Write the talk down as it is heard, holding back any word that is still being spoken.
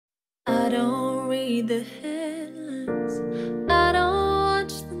don't read the headlines, I don't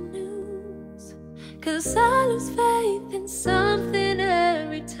watch the news, 'cause I lose faith in something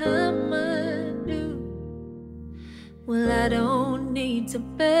every time I do. Well, I don't need to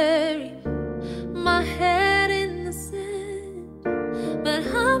bury my head in the sand, but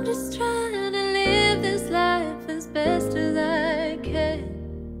I'm just trying to live this life as best as I can.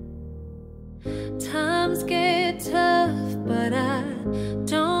 Times get tough, but I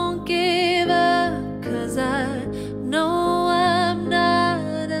don't give up, 'cause I know I'm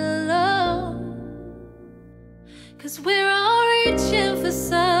not alone. 'Cause we're all reaching for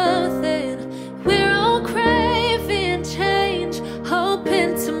something, we're all craving change,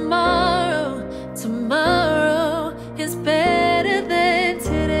 hoping tomorrow is better than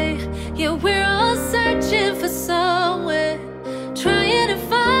today. Yeah, we're all searching for somewhere, trying to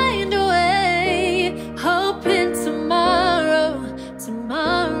find a way, hoping tomorrow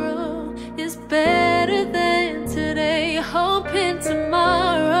is better than today. Hoping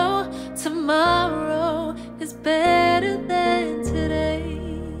tomorrow is better than today.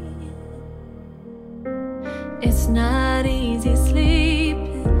 It's not easy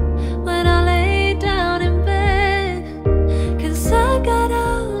sleeping when I lay down in bed, 'cause I got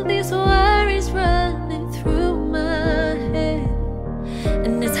all these worries running through my head.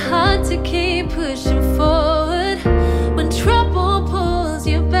 And it's hard to keep pushing forward when trouble pulls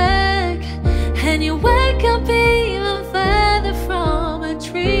you back, and you wake up even further from a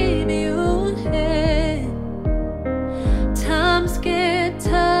dream you had. Times get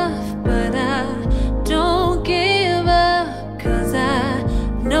tough, but I don't give up, 'cause I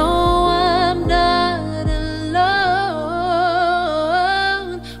know I'm not alone.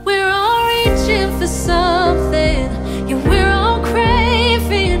 We're all reaching for something, yeah, we're all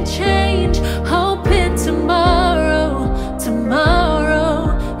craving change, hoping tomorrow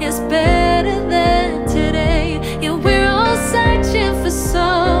is better than today. Yeah, we're all searching for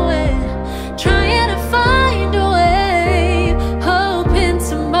somewhere, trying to find a way, hoping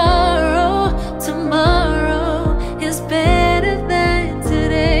tomorrow is better than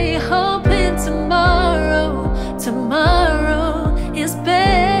today. Hoping tomorrow is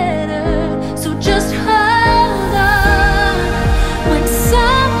better. So just hold on when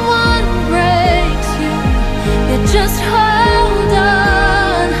someone breaks you. Yeah, just hold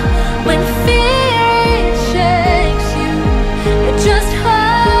on when fear shakes you. Yeah, just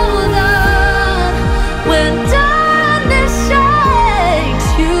hold on when darkness shakes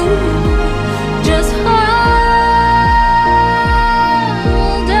you. Just hold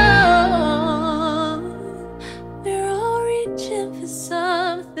on. We're all reaching for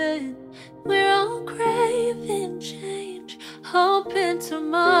something, we're all craving change, hoping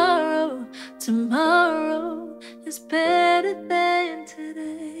tomorrow is better than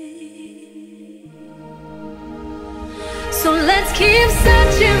today. So let's keep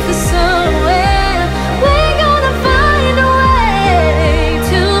searching for somewhere, we're gonna find a way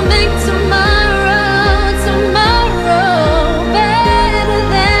to make tomorrow better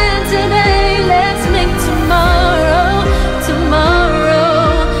than today. Let's make tomorrow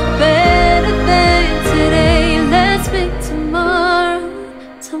better than today. Let's make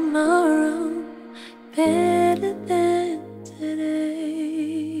tomorrow better than